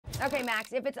Okay,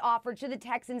 Max, if it's offered, should the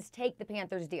Texans take the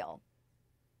Panthers deal?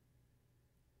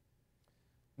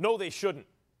 No, they shouldn't.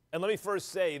 And let me first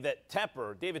say that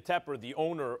David Tepper, the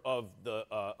owner of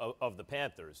the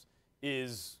Panthers,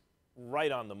 is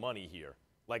right on the money here.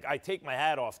 Like, I take my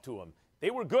hat off to him. They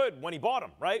were good when he bought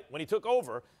them, right? When he took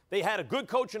over, they had a good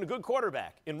coach and a good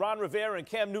quarterback in Ron Rivera and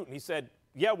Cam Newton. He said,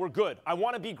 yeah, we're good. I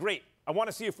want to be great. I want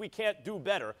to see if we can't do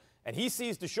better. And he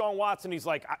sees Deshaun Watson. He's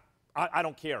like, I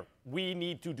don't care. We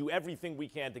need to do everything we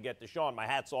can to get Deshaun. My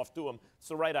hat's off to him. It's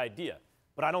the right idea.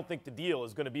 But I don't think the deal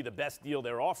is going to be the best deal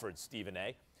they're offered, Stephen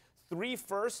A. 3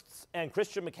 firsts and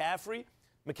Christian McCaffrey.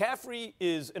 McCaffrey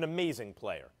is an amazing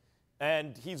player.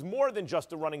 And he's more than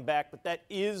just a running back, but that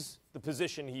is the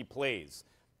position he plays.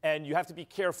 And you have to be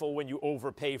careful when you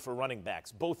overpay for running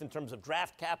backs, both in terms of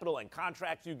draft capital and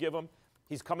contracts you give him.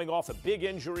 He's coming off a big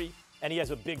injury, and he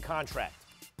has a big contract.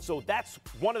 So that's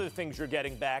one of the things you're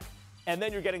getting back. And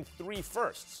then you're getting 3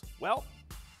 firsts. Well,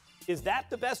 is that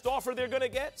the best offer they're going to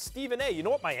get? Stephen A., you know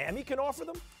what Miami can offer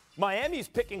them? Miami's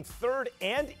picking 3rd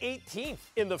and 18th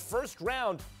in the first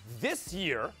round this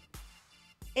year.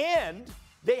 And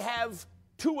they have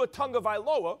Tua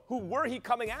Tagovailoa, who, were he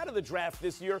coming out of the draft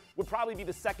this year, would probably be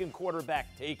the second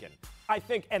quarterback taken. I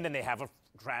think, and then they have a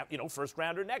draft, first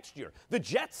rounder next year. The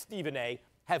Jets, Stephen A.,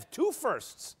 have 2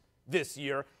 firsts this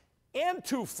year and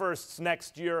 2 firsts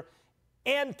next year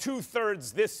and 2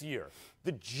 thirds this year.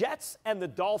 The Jets and the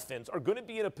Dolphins are going to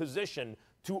be in a position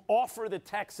to offer the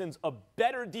Texans a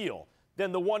better deal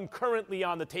than the one currently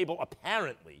on the table,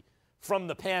 apparently, from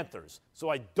the Panthers. So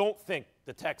I don't think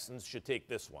the Texans should take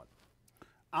this one.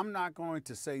 I'm not going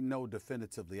to say no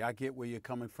definitively. I get where you're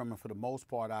coming from, and for the most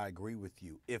part, I agree with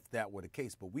you if that were the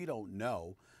case. But we don't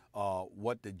know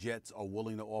what the Jets are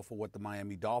willing to offer, what the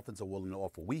Miami Dolphins are willing to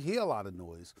offer. We hear a lot of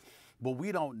noise, but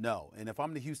we don't know. And if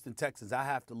I'm the Houston Texans, I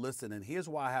have to listen. And here's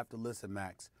why I have to listen,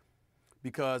 Max.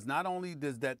 Because not only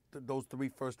does those 3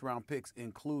 first-round picks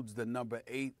includes the number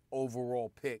 8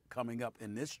 overall pick coming up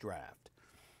in this draft,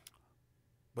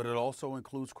 but it also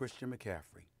includes Christian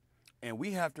McCaffrey. And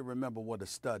we have to remember what a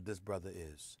stud this brother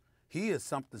is. He is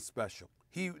something special.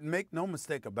 Make no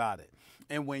mistake about it.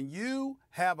 And when you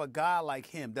have a guy like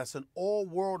him that's an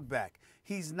all-world back,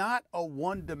 he's not a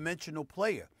one-dimensional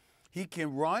player. He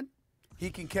can run. He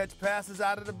can catch passes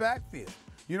out of the backfield.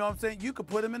 You know what I'm saying? You could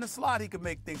put him in a slot. He could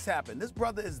make things happen. This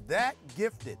brother is that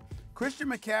gifted. Christian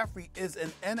McCaffrey is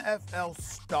an NFL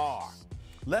star.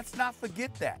 Let's not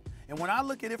forget that. And when I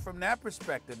look at it from that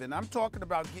perspective, and I'm talking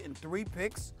about getting 3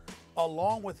 picks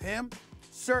along with him,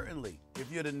 certainly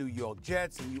if you're the New York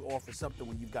Jets and you offer something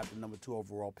when you've got the number 2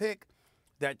 overall pick,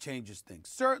 that changes things.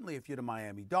 Certainly if you're the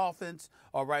Miami Dolphins,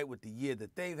 all right, with the year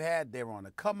that they've had, they're on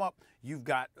a come up. You've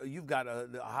got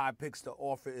high picks to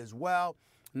offer as well.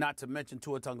 Not to mention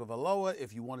Tua Tagovailoa,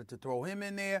 if you wanted to throw him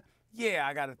in there, yeah,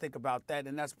 I got to think about that,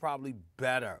 and that's probably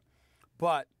better.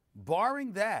 But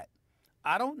barring that,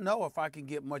 I don't know if I can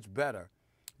get much better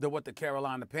than what the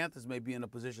Carolina Panthers may be in a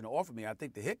position to offer me. I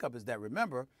think the hiccup is that,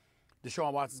 remember,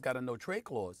 Deshaun Watson's got a no-trade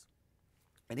clause,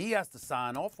 and he has to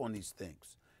sign off on these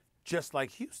things, just like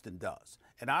Houston does.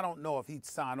 And I don't know if he'd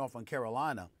sign off on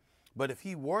Carolina, but if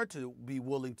he were to be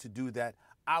willing to do that,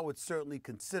 I would certainly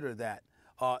consider that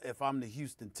if I'm the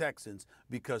Houston Texans,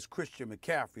 because Christian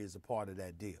McCaffrey is a part of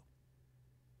that deal.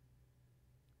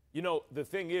 You know, the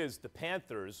thing is, the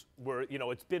Panthers were,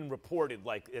 it's been reported,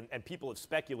 and people have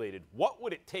speculated, what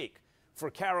would it take for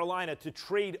Carolina to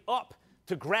trade up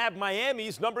to grab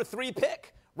Miami's number 3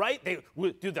 pick, right? They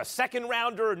would do the 2nd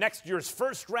rounder, next year's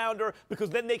 1st rounder, because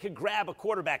then they could grab a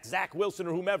quarterback, Zach Wilson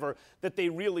or whomever, that they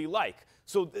really like.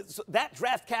 So that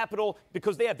draft capital,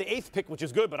 because they have the 8th pick, which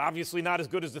is good, but obviously not as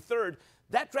good as the 3rd,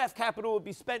 that draft capital would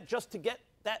be spent just to get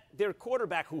their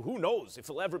quarterback, who knows if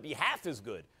he'll ever be half as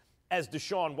good as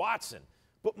Deshaun Watson.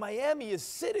 But Miami is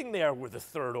sitting there with a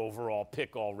 3rd overall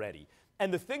pick already.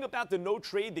 And the thing about the no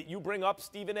trade that you bring up,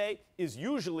 Stephen A., is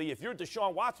usually if you're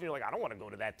Deshaun Watson, you're like, I don't want to go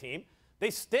to that team. They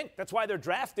stink. That's why they're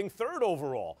drafting 3rd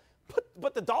overall.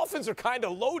 But the Dolphins are kind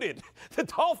of loaded. The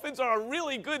Dolphins are a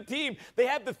really good team. They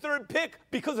have the 3rd pick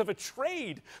because of a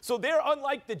trade. So they're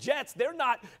unlike the Jets. They're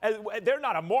not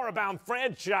a moribund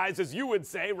franchise, as you would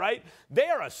say, right?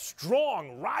 They're a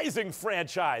strong, rising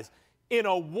franchise in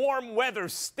a warm weather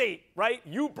state, right?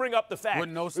 You bring up the fact with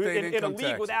no state in a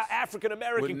league without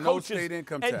African-American coaches and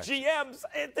GMs,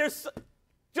 there's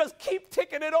just keep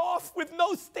ticking it off with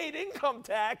no state income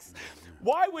tax.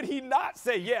 Why would he not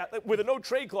say, yeah, with a no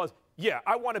trade clause, yeah,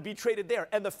 I want to be traded there?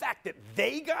 And the fact that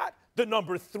they got the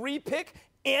number 3 pick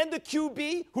and the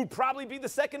QB, who'd probably be the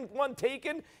 2nd one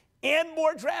taken, and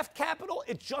more draft capital,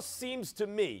 it just seems to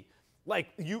me like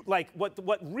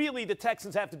what really the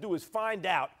Texans have to do is find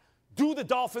out Do the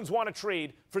Dolphins want to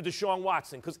trade for Deshaun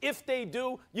Watson? Because if they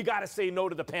do, you got to say no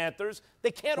to the Panthers.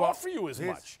 They can't offer you as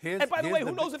much. And by the way,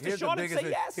 who knows if Deshaun would say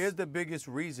yes? Here's the biggest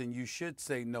reason you should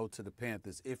say no to the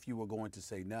Panthers if you were going to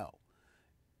say no.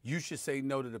 You should say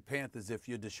no to the Panthers if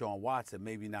you're Deshaun Watson.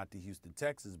 Maybe not the Houston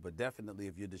Texans, but definitely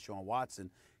if you're Deshaun Watson.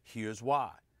 Here's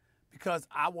why. Because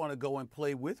I want to go and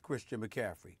play with Christian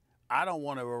McCaffrey. I don't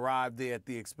want to arrive there at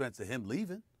the expense of him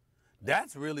leaving.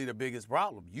 That's really the biggest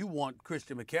problem. You want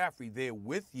Christian McCaffrey there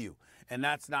with you, and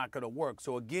that's not going to work.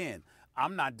 So, again,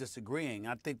 I'm not disagreeing.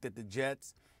 I think that the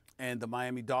Jets and the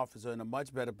Miami Dolphins are in a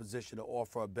much better position to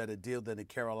offer a better deal than the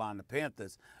Carolina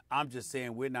Panthers. I'm just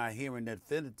saying we're not hearing that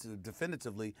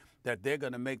definitively that they're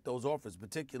going to make those offers,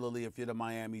 particularly if you're the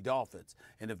Miami Dolphins.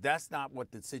 And if that's not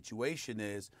what the situation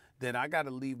is, then I got to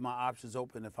leave my options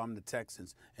open if I'm the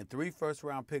Texans. And 3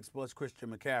 first-round picks plus Christian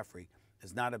McCaffrey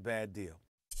is not a bad deal.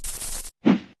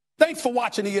 Thanks for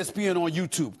watching ESPN on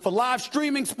YouTube. For live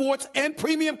streaming, sports, and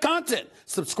premium content,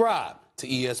 subscribe to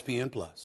ESPN+.